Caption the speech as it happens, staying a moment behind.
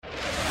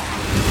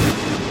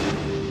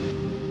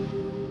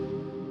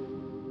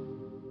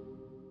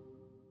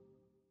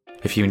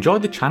If you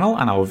enjoyed the channel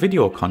and our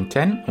video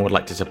content and would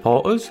like to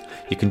support us,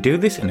 you can do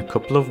this in a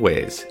couple of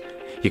ways.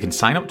 You can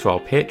sign up to our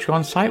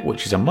Patreon site,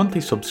 which is a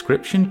monthly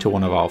subscription to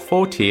one of our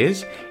 4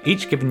 tiers,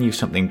 each giving you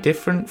something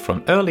different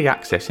from early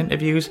access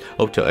interviews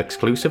up to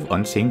exclusive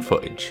unseen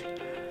footage.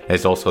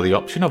 There's also the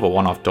option of a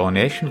one-off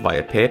donation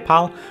via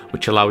PayPal,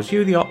 which allows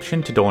you the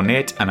option to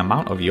donate an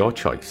amount of your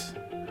choice.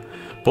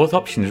 Both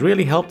options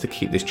really help to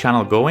keep this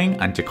channel going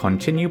and to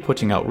continue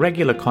putting out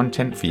regular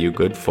content for you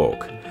good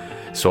folk.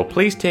 So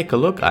please take a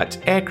look at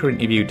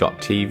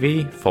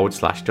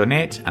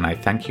aircrewinterview.tv/donate, and I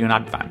thank you in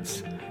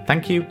advance.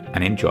 Thank you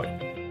and enjoy.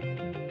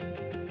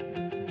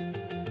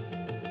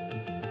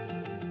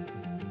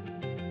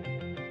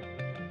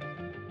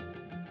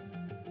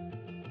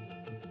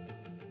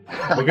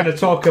 We're going to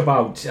talk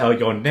about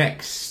your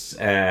next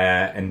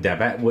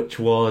endeavour, which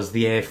was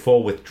the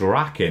A-4 with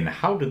Draken.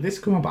 How did this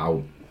come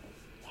about?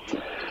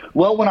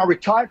 Well, when I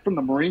retired from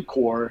the Marine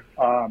Corps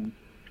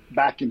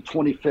back in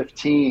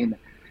 2015,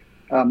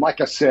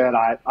 like I said,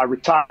 I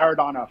retired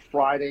on a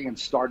Friday and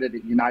started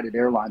at United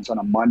Airlines on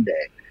a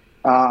Monday.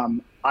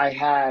 I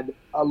had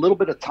a little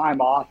bit of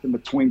time off in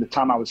between the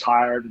time I was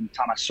hired and the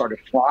time I started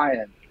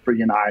flying for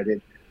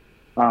United.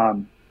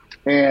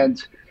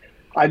 And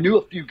I knew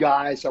a few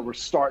guys that were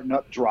starting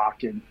up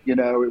Draken. You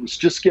know, it was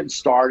just getting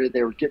started.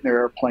 They were getting their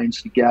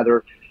airplanes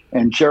together.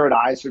 And Jared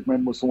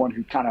Isaacman was the one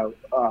who kind of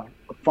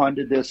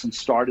funded this and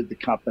started the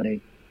company.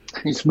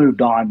 He's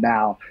moved on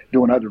now,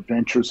 doing other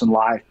ventures in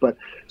life. But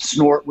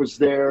Snort was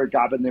there, a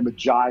guy by the name of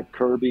Jive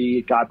Kirby,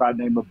 a guy by the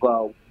name of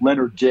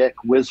Leonard Dick,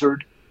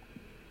 Wizard.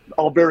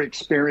 All very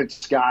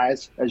experienced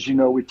guys. As you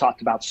know, we've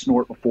talked about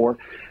Snort before.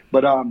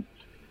 But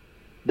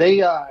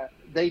they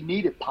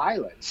needed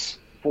pilots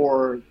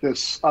for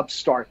this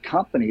upstart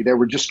company. They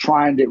were just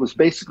trying to, it was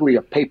basically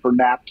a paper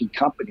napkin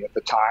company at the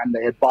time.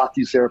 They had bought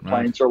these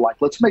airplanes. They're like,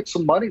 let's make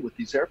some money with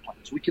these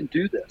airplanes. We can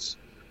do this.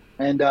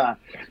 And I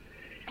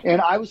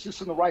was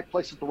just in the right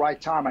place at the right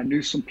time. I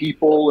knew some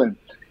people,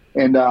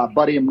 and a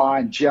buddy of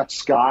mine, Jeff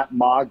Scott,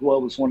 Magua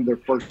was one of their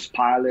first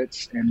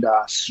pilots, and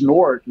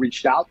Snort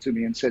reached out to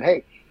me and said,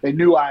 hey, they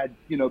knew I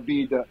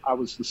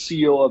was the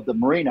CEO of the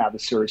Marine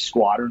Adversary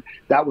Squadron.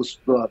 That was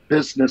the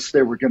business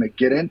they were going to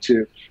get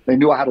into. They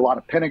knew I had a lot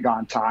of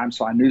Pentagon time,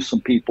 so I knew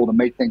some people to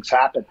make things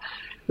happen.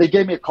 They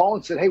gave me a call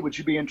and said, hey, would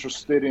you be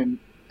interested in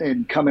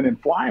coming and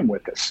flying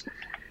with us?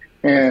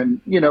 And,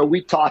 you know,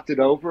 we talked it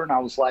over, and I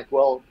was like,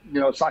 well, you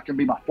know, it's not going to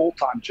be my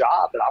full-time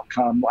job, but I'll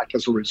come like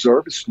as a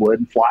reservist would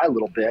and fly a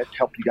little bit,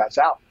 help you guys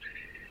out.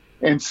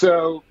 And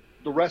so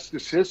the rest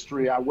is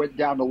history. I went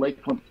down to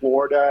Lakeland,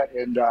 Florida,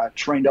 and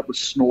trained up with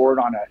Snort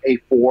on an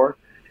A-4.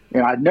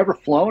 And I'd never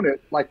flown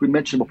it. Like we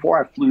mentioned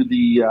before, I flew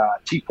the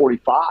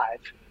T-45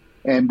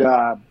 and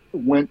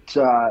went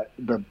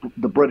the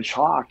British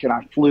Hawk, and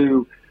I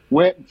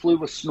went and flew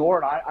with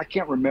Snort. I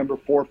can't remember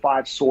 4 or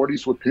 5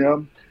 sorties with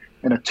him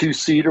in a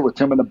 2-seater with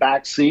him in the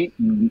back seat,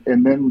 and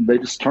then they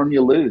just turn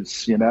you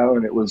loose, you know,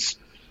 and it was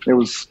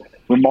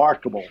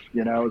remarkable.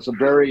 You know, it was a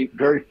very,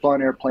 very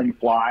fun airplane to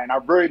fly, and I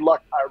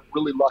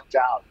really lucked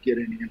out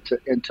getting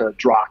into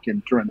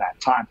Draken during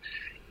that time.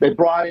 They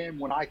brought in,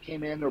 when I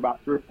came in, there were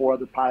about 3 or 4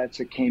 other pilots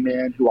that came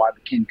in who I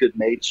became good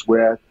mates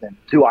with, and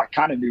who I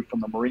kind of knew from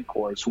the Marine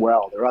Corps as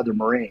well. They're other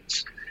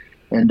Marines,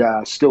 and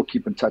still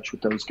keep in touch with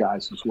those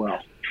guys as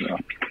well. You know,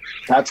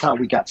 that's how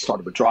we got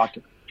started with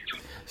Draken.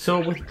 So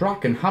with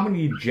Draken, how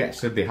many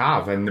jets did they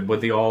have? And were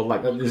they all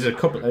like? There's a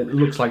couple. It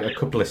looks like a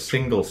couple of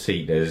single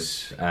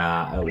seaters.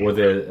 Were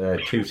there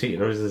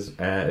 2-seaters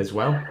as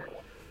well?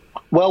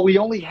 Well, we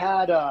only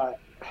had. I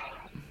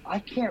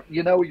can't.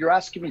 You know, you're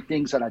asking me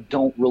things that I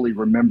don't really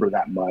remember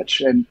that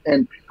much, and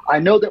I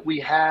know that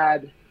we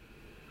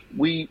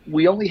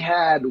only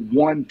had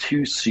 1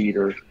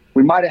 2-seater.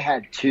 We might have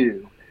had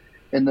 2.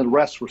 And the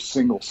rest were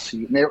single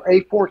seat. And they were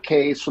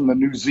A4Ks from the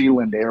New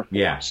Zealand Air Force.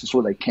 Yeah. That's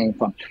where they came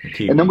from.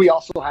 And then we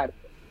also had,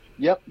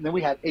 then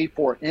we had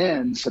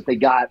A4Ns that they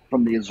got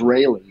from the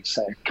Israelis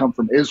that come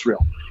from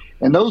Israel.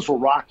 And those were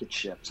rocket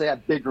ships. They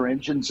had bigger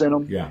engines in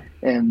them. Yeah.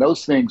 And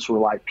those things were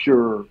like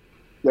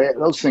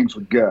those things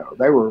would go.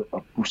 They were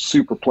a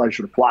super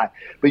pleasure to fly.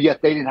 But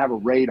yet they didn't have a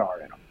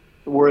radar in them.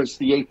 Whereas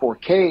the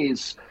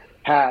A4Ks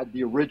had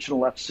the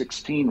original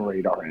F-16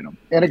 radar in them,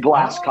 and a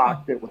glass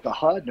cockpit with the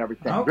HUD and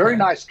everything. Okay. Very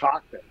nice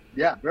cockpit.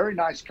 Yeah, very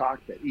nice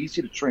cockpit.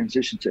 Easy to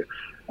transition to.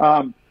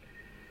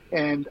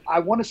 And I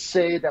want to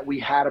say that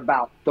we had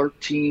about 12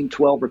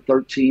 or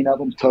 13 of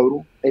them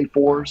total,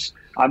 A4s.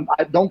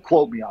 Don't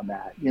quote me on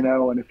that, you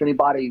know, and if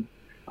anybody,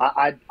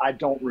 I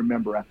don't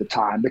remember at the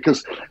time,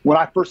 because when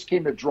I first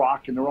came to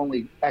Draken, there were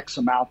only X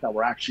amount that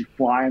were actually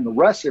flying. The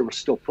rest they were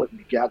still putting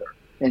together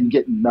and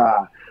getting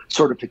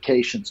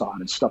certifications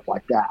on and stuff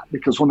like that.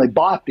 Because when they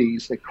bought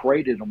these, they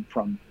created them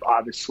from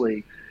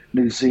obviously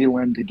New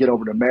Zealand to get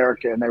over to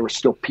America, and they were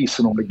still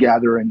piecing them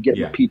together and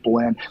getting people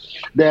in.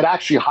 They had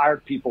actually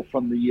hired people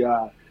from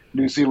the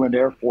New Zealand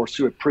Air Force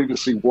who had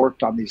previously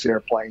worked on these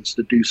airplanes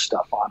to do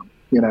stuff on them,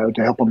 you know,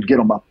 to help them get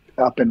them up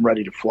and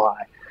ready to fly.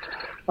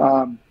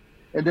 And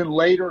then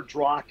later,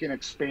 Draken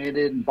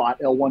expanded and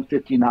bought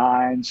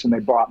L-159s, and they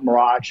bought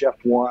Mirage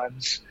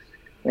F-1s.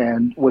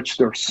 and which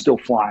they're still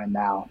flying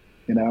now.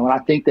 And I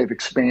think they've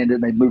expanded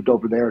and they moved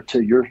over there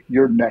to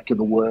your neck of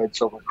the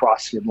woods over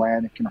across the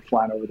Atlantic and are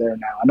flying over there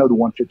now. I know the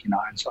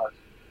 159s are.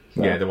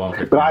 So. Yeah, the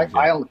 159s.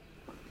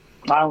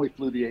 But I only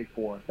flew the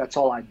A-4. That's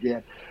all I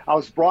did. I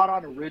was brought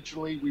on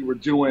originally. We were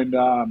doing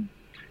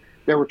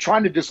they were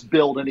trying to just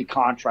build any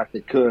contract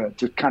they could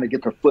to kind of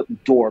get their foot in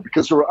the door,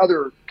 because there were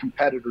other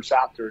competitors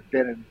out there who had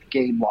been in the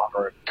game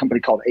longer. A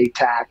company called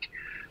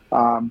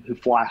ATAC, who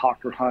fly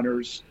Hawker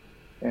Hunters,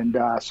 and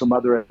some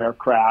other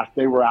aircraft.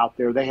 They were out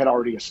there. They had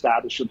already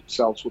established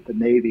themselves with the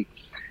Navy.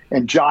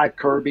 And Jive,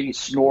 Kirby,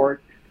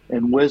 Snort,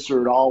 and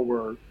Wizard all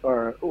were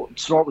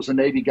Snort was a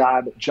Navy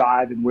guy, but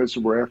Jive and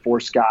Wizard were Air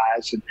Force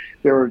guys. And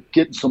they were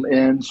getting some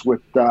ends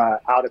with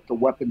out at the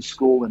weapons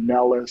school in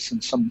Nellis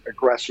and some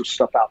aggressor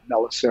stuff out in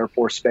Nellis Air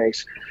Force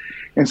Base.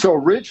 And so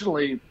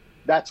originally,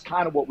 that's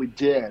kind of what we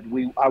did.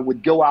 I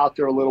would go out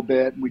there a little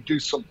bit, and we'd do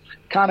some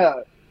kind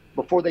of,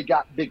 before they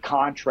got big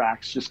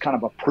contracts, just kind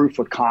of a proof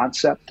of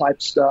concept type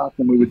stuff.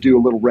 And we would do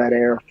a little red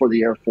air for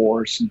the Air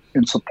Force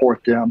and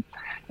support them.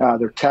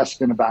 Their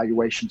test and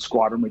evaluation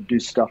squadron would do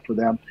stuff for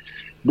them.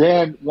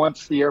 Then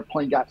once the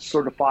airplane got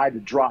certified to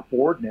drop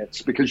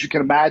ordnance, because you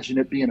can imagine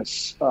it being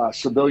a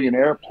civilian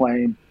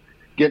airplane,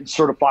 getting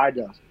certified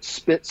to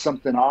spit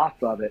something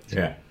off of it.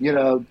 Yeah.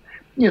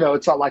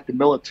 It's not like the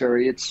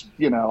military. It's,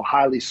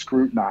 highly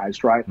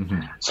scrutinized, right?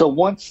 Mm-hmm. So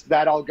once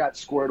that all got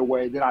squared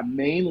away, then I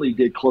mainly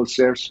did close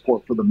air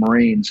support for the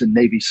Marines and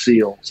Navy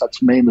SEALs.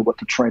 That's mainly what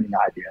the training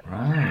I did.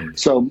 Right.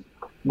 So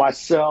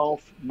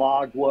myself,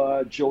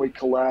 Magua, Joey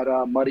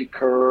Coletta, Muddy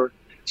Kerr,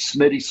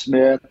 Smitty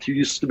Smith, who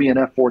used to be an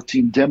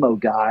F-14 demo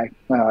guy,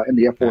 and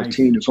the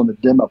F-14 is one of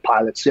the demo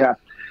pilots. Yeah.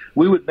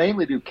 We would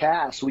mainly do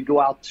CAS. We'd go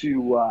out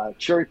to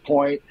Cherry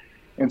Point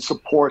and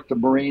support the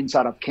Marines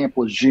out of Camp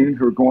Lejeune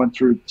who are going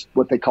through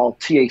what they call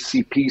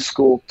TACP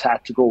school,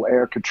 Tactical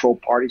Air Control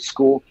Party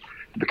School,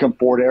 to become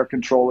forward air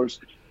controllers.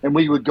 And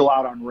we would go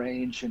out on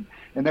range, and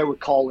they would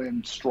call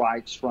in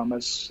strikes from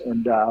us,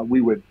 and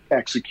we would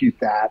execute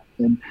that.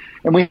 And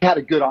we had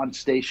a good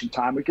on-station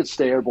time. We could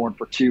stay airborne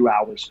for 2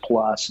 hours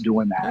plus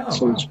doing that. Oh,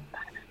 so wow.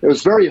 It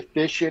was very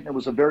efficient. It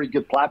was a very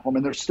good platform,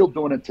 and they're still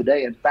doing it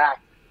today. In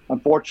fact,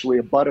 unfortunately,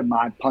 a bud of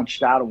mine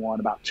punched out of one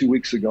about 2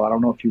 weeks ago. I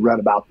don't know if you read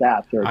about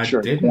that there at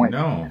Cherry Point.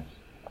 know.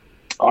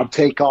 On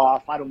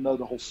takeoff, I don't know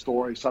the whole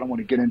story, so I don't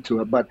want to get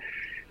into it. But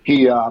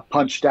he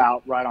punched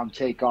out right on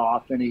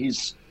takeoff, and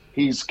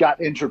he's got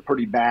injured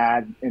pretty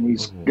bad, and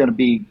it's going to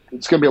be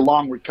a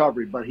long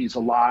recovery, but he's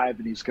alive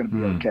and he's going to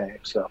be okay.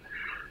 So,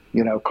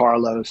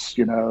 Carlos,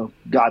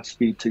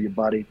 Godspeed to you,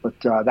 buddy. But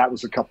that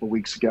was a couple of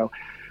weeks ago.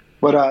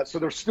 But so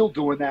they're still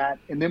doing that,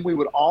 and then we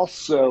would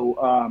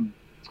also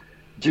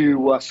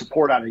do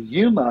support out of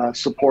Yuma,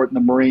 supporting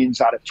the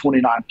Marines out at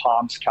 29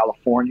 Palms,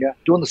 California,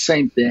 doing the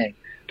same thing,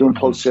 doing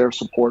close air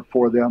support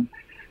for them.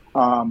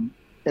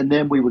 And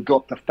then we would go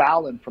up to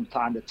Fallon from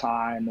time to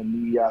time,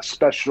 and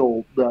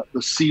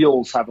the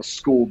SEALs have a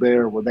school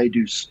there where they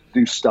do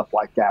stuff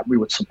like that. We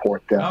would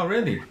support them. Oh,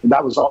 really? And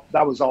that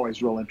was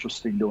always real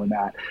interesting doing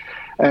that.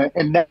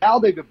 And now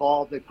they've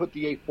evolved. They put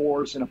the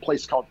A4s in a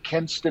place called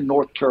Kinston,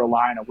 North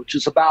Carolina, which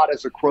is about,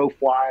 as a crow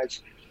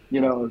flies,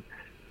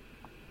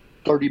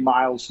 30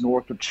 miles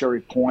north of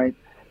Cherry Point.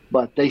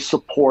 But they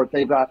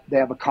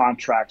have a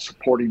contract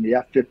supporting the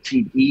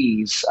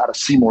F-15Es out of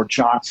Seymour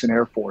Johnson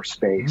Air Force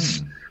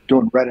Base,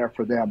 doing red air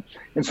for them.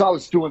 And so I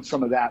was doing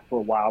some of that for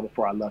a while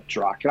before I left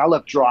Draken. I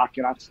left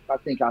Draken, I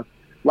think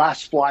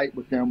last flight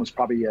with them was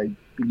probably a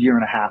year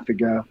and a half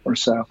ago or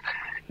so.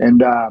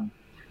 And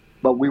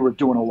but we were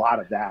doing a lot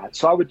of that.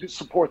 So I would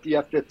support the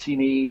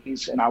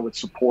F-15Es, and I would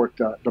support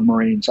the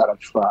Marines out of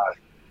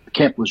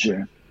Camp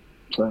Lejeune.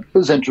 So it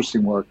was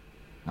interesting work.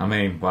 I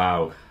mean,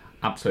 wow,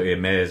 absolutely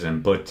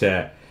amazing. But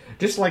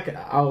just like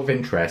out of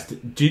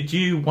interest, did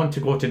you want to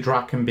go to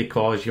Draken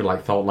because you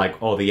thought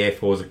the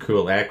A-4 is a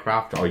cool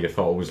aircraft, or you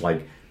thought it was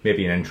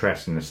maybe an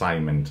interesting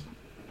assignment?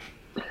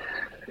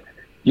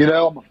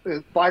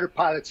 Fighter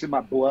pilot's in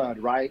my blood,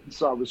 right? And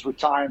so I was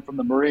retiring from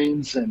the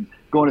Marines and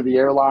going to the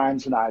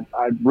airlines, and I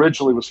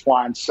originally was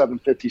flying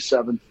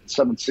 757,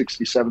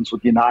 767s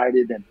with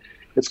United, and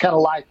it's kind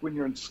of like when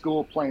you're in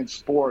school playing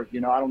sport. I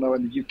don't know,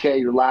 in the UK,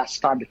 your last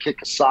time to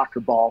kick a soccer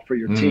ball for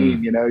your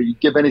team, you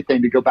give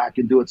anything to go back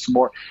and do it some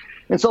more.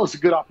 And so it's a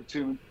good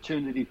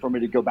opportunity for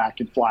me to go back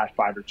and fly a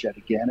fighter jet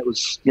again. It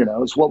was,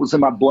 it's what was in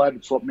my blood.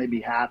 It's what made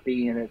me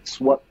happy, and it's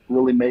what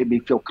really made me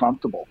feel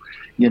comfortable,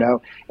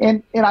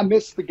 And I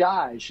miss the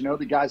guys,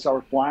 the guys I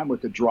were flying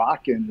with at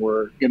Draken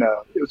were,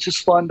 it was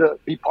just fun to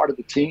be part of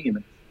the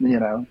team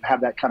and,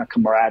 have that kind of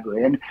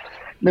camaraderie. And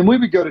then we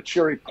would go to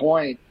Cherry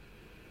Point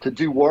to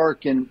do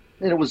work, and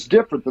it was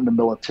different than the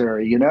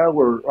military.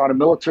 We're on a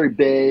military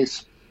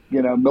base,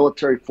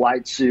 military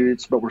flight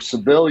suits, but we're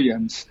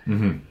civilians,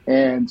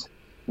 and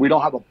we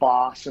don't have a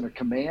boss and a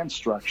command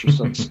structure,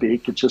 so to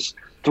speak. It's just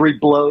 3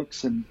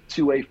 blokes and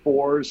 2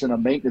 A4s and a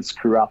maintenance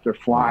crew out there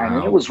flying. Wow.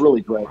 And it was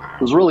really great. Wow.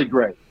 It was really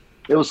great.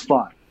 It was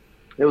fun.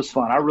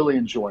 I really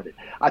enjoyed it.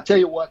 I tell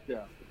you what,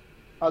 though,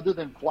 other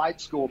than flight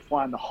school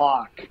flying the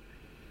Hawk,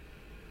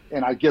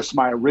 and I guess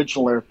my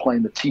original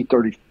airplane, the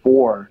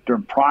T-34,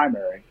 during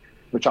primary,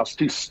 which I was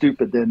too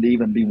stupid then to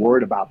even be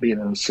worried about being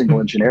in a single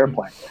engine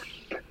airplane.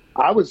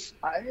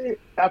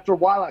 After a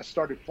while, I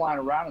started flying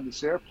around in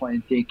this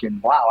airplane thinking,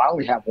 wow, I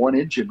only have one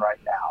engine right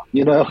now,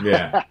 you know?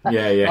 Yeah.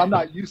 I'm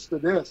not used to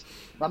this.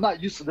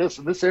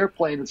 And this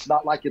airplane, it's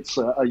not like it's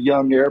a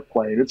young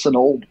airplane. It's an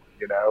old one,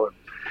 you know? And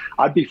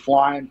I'd be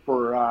flying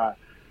for,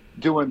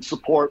 doing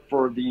support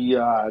for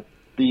the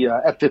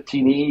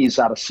F-15Es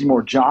out of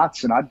Seymour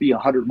Johnson. I'd be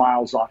 100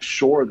 miles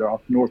offshore there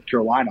off North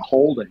Carolina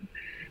holding,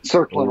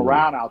 circling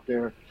around out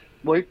there,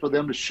 wait for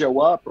them to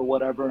show up or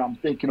whatever. And I'm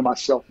thinking to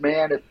myself,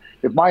 man,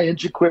 if my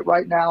engine quit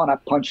right now and I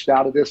punched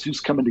out of this, who's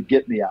coming to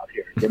get me out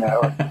here? You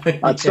know,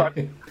 I'd start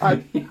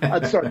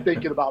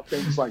thinking about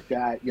things like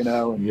that, you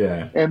know,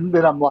 and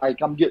then I'm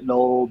like, I'm getting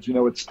old, you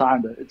know, it's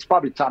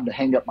probably time to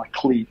hang up my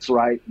cleats,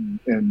 right.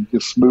 And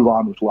just move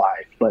on with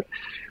life. But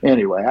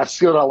anyway, I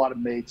still had a lot of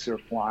mates there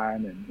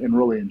flying and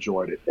really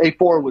enjoyed it.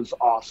 A-4 was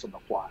awesome to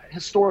fly.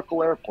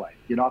 Historical airplane.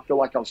 You know, I feel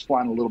like I was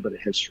flying a little bit of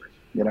history,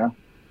 you know?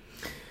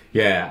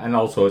 Yeah, and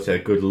also it's a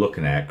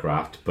good-looking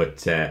aircraft.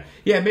 But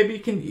maybe you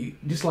can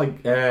just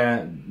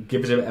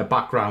give us a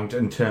background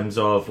in terms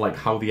of like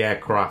how the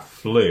aircraft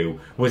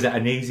flew. Was it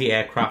an easy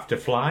aircraft to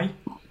fly?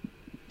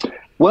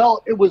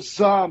 Well, it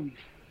was an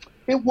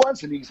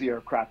easy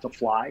aircraft to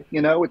fly.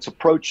 You know, its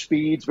approach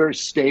speed's very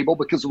stable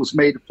because it was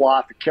made to fly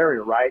off a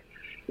carrier, right?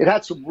 It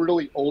had some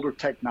really older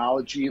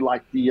technology,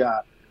 like the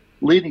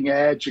leading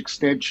edge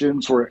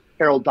extensions were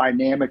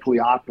aerodynamically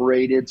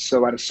operated.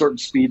 So at a certain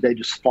speed, they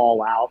just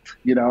fall out,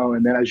 you know,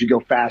 and then as you go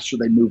faster,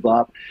 they move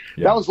up.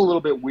 Yeah. That was a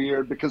little bit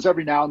weird because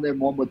every now and then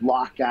one would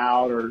lock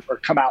out or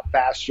come out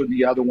faster than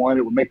the other one.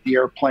 It would make the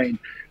airplane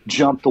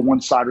jump to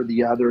one side or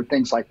the other,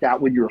 things like that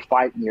when you were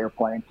fighting the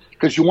airplane,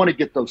 because you want to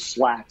get those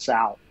slats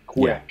out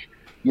quick,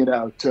 you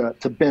know, to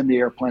bend the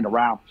airplane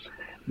around.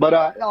 But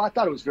I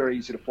thought it was very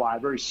easy to fly,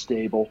 very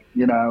stable.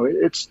 You know,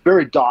 it's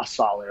very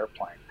docile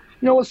airplane.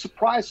 You know, it was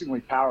surprisingly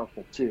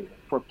powerful too.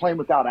 For a plane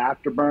without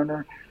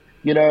afterburner,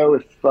 you know,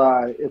 if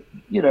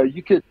you know,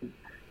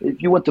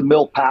 if you went to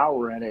mill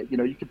power in it, you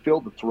know, you could feel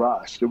the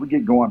thrust. It would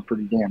get going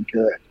pretty damn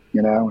good,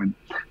 you know. And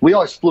we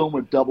always flew them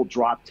with double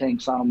drop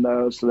tanks on them,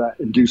 though, so that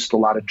induced a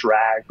lot of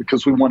drag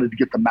because we wanted to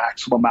get the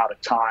maximum amount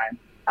of time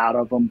out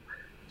of them,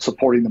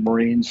 supporting the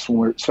Marines,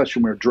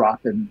 especially when we were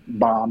dropping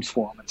bombs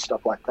for them and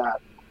stuff like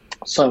that.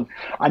 So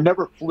I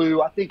never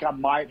flew. I think I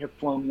might have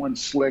flown one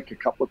slick a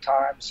couple of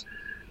times.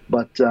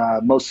 But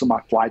most of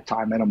my flight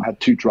time in them had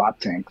 2 drop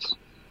tanks.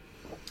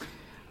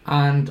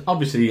 And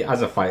obviously,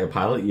 as a fighter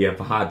pilot, you've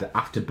had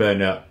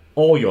afterburner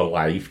all your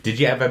life.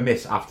 Did you ever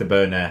miss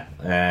afterburner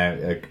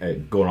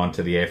going on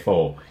to the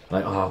A4?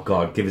 Like, oh,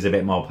 God, give us a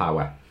bit more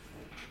power.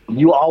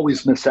 You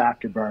always miss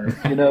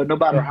afterburner. You know, no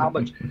matter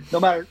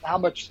how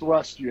much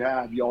thrust you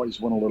have, you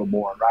always want a little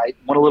more, right?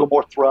 Want a little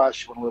more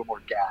thrust, you want a little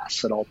more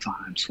gas at all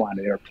times flying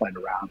an airplane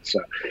around. So,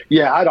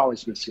 yeah, I'd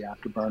always miss the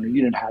afterburner.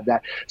 You didn't have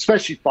that,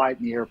 especially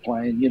fighting the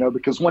airplane, you know,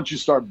 because once you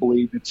start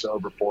bleeding, it's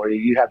over for you.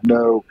 You have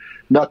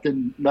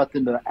nothing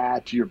to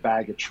add to your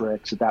bag of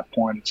tricks at that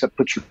point except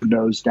put your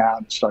nose down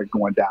and start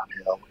going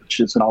downhill, which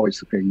isn't always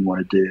the thing you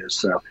want to do.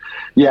 So,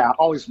 yeah,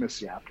 always miss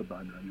the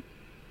afterburner.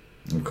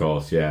 Of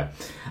course, yeah.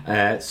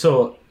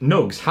 So,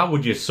 Nugs, how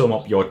would you sum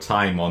up your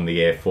time on the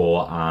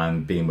A4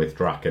 and being with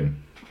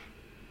Draken?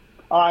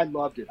 I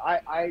loved it.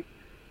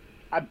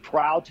 I'm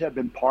proud to have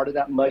been part of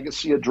that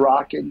legacy of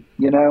Draken.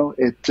 You know,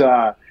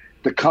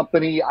 the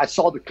company, I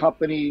saw the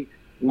company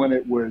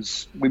when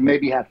we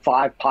maybe had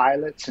 5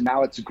 pilots, and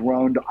now it's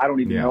grown to, I don't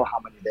even know how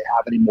many they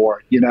have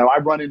anymore. You know, I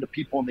run into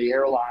people in the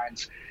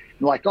airlines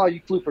like, oh, you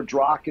flew for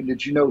Draken,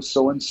 did you know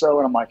so-and-so?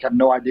 And I'm like, I have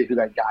no idea who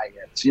that guy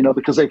is, you know,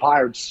 because they've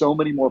hired so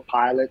many more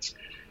pilots.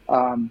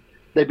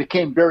 They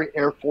became very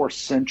Air Force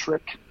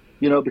centric,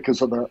 you know,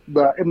 because of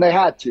and they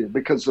had to,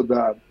 because of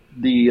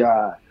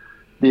the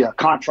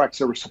contracts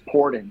they were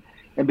supporting.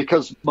 And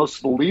because most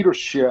of the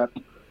leadership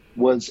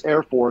was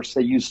Air Force,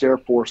 they used Air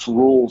Force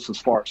rules as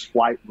far as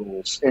flight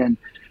rules. And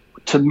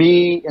to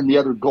me and the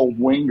other gold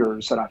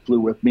wingers that I flew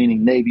with,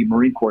 meaning Navy,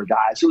 Marine Corps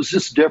guys, it was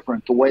just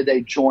different. The way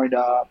they joined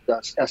up,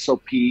 the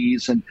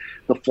SOPs and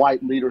the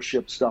flight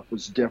leadership stuff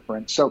was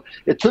different. So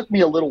it took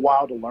me a little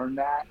while to learn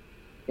that.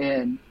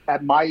 And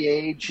at my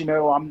age, you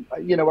know,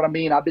 you know what I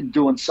mean? I've been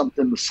doing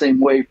something the same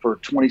way for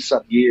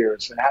 20-some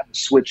years and hadn't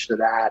switched to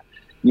that.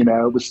 You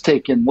know, it was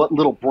taking what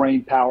little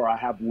brain power I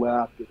have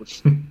left. It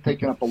was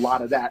taking up a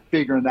lot of that,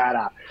 figuring that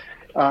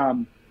out.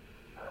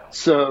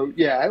 So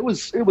yeah, it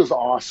was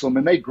awesome,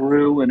 and they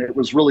grew, and it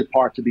was really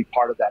to be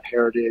part of that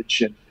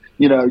heritage. And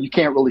you know, you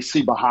can't really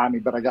see behind me,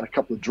 but I got a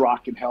couple of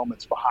Draken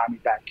helmets behind me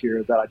back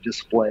here that I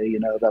display. You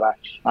know, that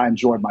I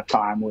enjoyed my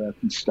time with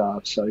and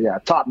stuff. So yeah,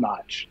 top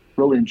notch.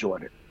 Really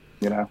enjoyed it.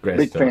 You know, great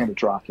big stuff. Fan of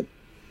Draken.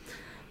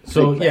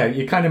 So yeah,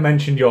 you kind of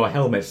mentioned your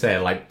helmets there.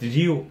 Like, did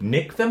you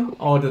nick them,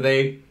 or were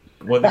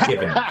they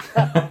given?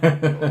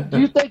 Do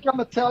you think I'm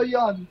gonna tell you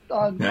on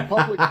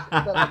public that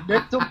I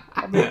nicked them?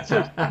 I mean,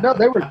 no,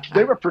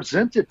 they were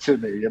presented to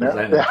me. You know,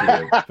 Presented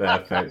to you.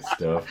 Perfect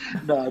stuff.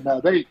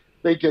 No,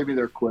 they gave me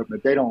their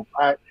equipment. They don't.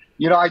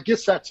 I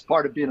guess that's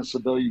part of being a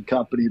civilian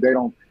company. They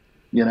don't,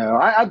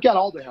 I've got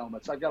all the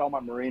helmets. I've got all my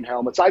Marine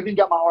helmets. I even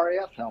got my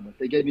RAF helmet.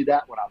 They gave me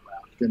that when I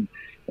left.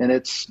 And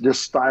it's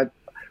just,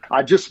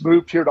 I just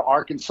moved here to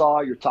Arkansas.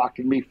 You're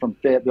talking to me from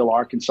Fayetteville,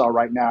 Arkansas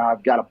right now.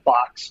 I've got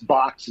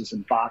boxes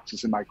and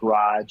boxes in my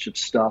garage of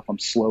stuff I'm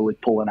slowly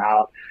pulling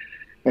out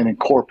and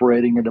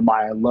incorporating into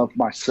my I love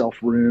myself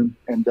room.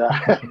 And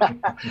I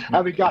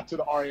haven't got to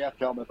the RAF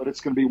helmet, but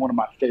it's going to be one of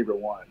my favorite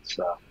ones.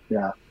 So,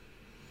 yeah.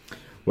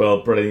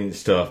 Well, brilliant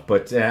stuff.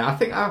 But I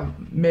think I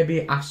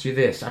maybe asked you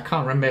this. I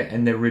can't remember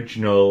in the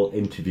original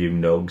interview,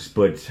 Nugs,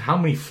 but how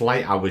many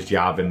flight hours do you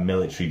have in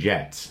military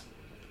jets?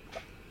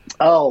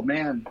 Oh,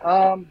 man.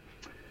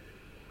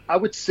 I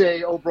would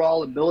say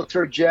overall in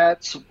military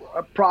jets,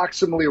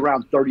 approximately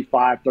around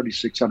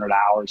 3,600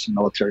 hours in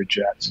military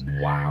jets.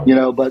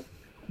 Wow.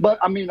 But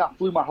I mean, I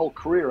flew my whole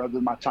career other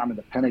than my time in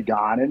the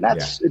Pentagon, and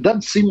it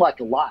doesn't seem like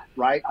a lot,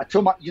 right? I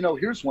told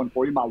here's one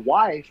for you. My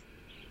wife,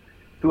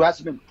 who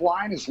hasn't been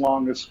flying as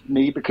long as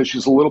me because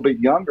she's a little bit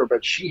younger,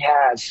 but she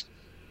has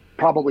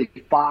probably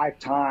 5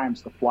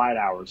 times the flight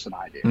hours than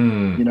I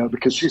do,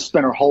 because she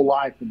spent her whole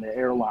life in the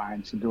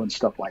airlines and doing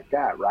stuff like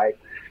that, right?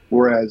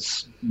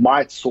 Whereas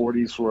my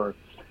sorties were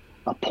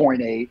a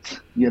 0.8,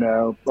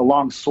 a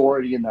long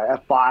sortie in the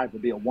F5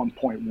 would be a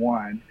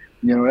 1.1,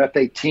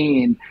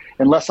 F-18,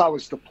 unless I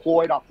was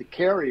deployed off the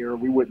carrier,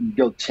 we wouldn't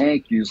go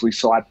tank usually,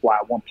 so I'd fly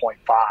at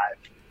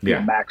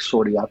 1.5. Max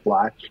sortie I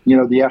fly.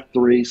 The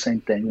F3,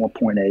 same thing,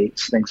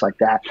 1.8s, things like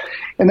that.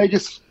 And they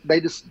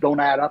just don't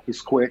add up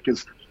as quick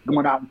as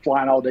going out and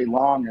flying all day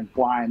long and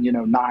flying,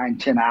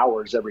 9-10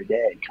 hours every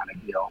day kind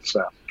of deal.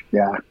 So,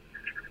 yeah.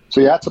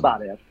 That's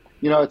about it.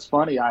 It's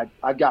funny.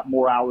 I've got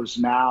more hours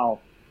now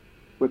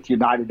with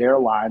United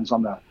Airlines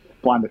on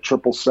flying the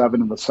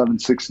 777 and the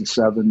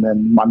 767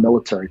 than my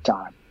military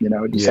time.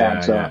 It just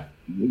adds up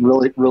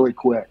really, really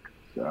quick.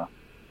 So,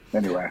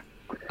 anyway.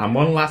 And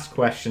one last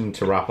question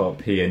to wrap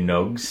up here,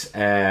 Nugs.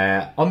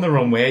 On the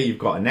runway, you've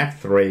got an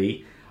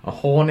F3, a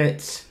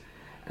Hornet,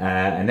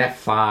 an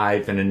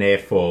F5, and an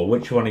A4.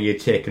 Which one are you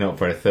taking up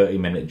for a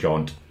 30-minute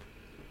jaunt?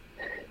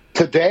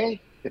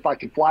 Today, if I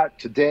could fly it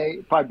today,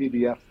 it'd probably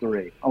be the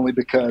F3, only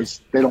because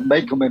they don't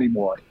make them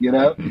anymore,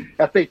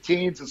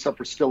 F-18s and stuff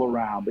are still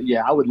around. But,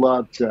 yeah, I would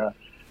love to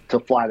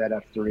fly that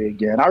F3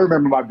 again. I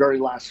remember my very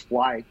last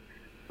flight.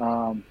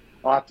 I'll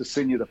have to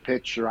send you the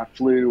picture. I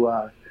flew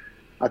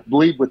I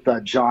believe with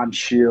John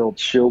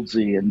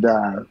Shieldsy,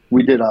 and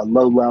we did a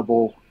low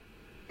level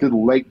through the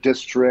Lake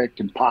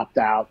District and popped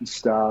out and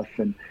stuff.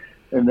 And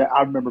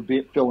I remember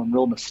feeling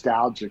real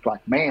nostalgic,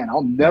 like, man,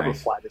 I'll never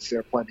fly this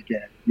airplane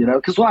again,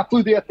 because when I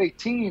flew the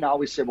F-18, I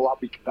always said, well,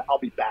 I'll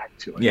be back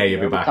to it. Yeah,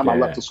 you'll be back. Every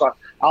time I left the squad,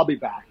 I'll be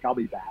back.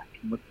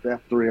 And with the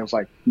F3, I was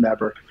like,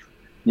 never,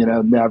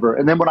 never.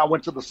 And then when I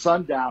went to the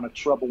Sundown at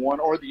Treble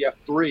One or the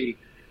F3,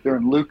 there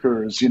in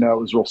Lucas, it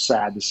was real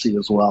sad to see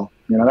as well.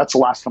 That's the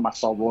last time I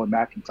saw Roy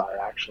McIntyre,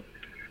 actually.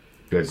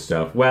 Good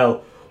stuff.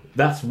 Well,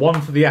 that's one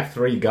for the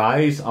F3,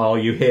 guys. All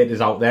you haters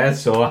out there,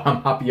 so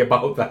I'm happy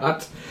about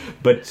that.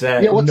 But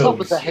what's up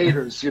with the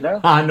haters,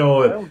 I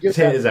know, there's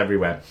haters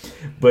everywhere.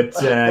 But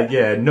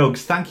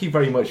Nugs, thank you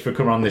very much for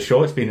coming on the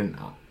show. It's been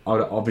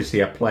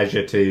obviously a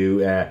pleasure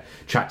to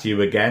chat to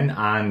you again.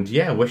 And,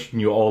 wishing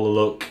you all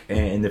the luck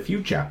in the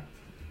future.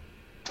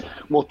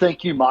 Well,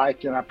 thank you,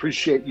 Mike, and I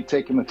appreciate you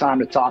taking the time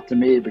to talk to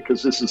me,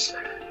 because this is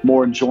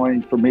more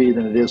enjoying for me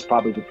than it is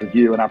probably for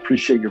you, and I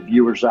appreciate your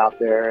viewers out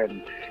there,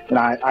 and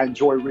I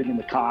enjoy reading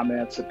the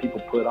comments that people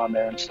put on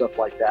there and stuff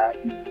like that,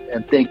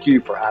 and thank you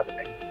for having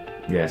me.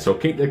 Yeah, so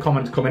keep the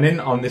comments coming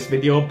in on this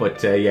video, but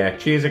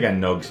cheers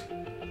again, Nugs.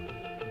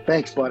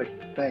 Thanks, buddy.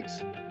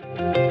 Thanks.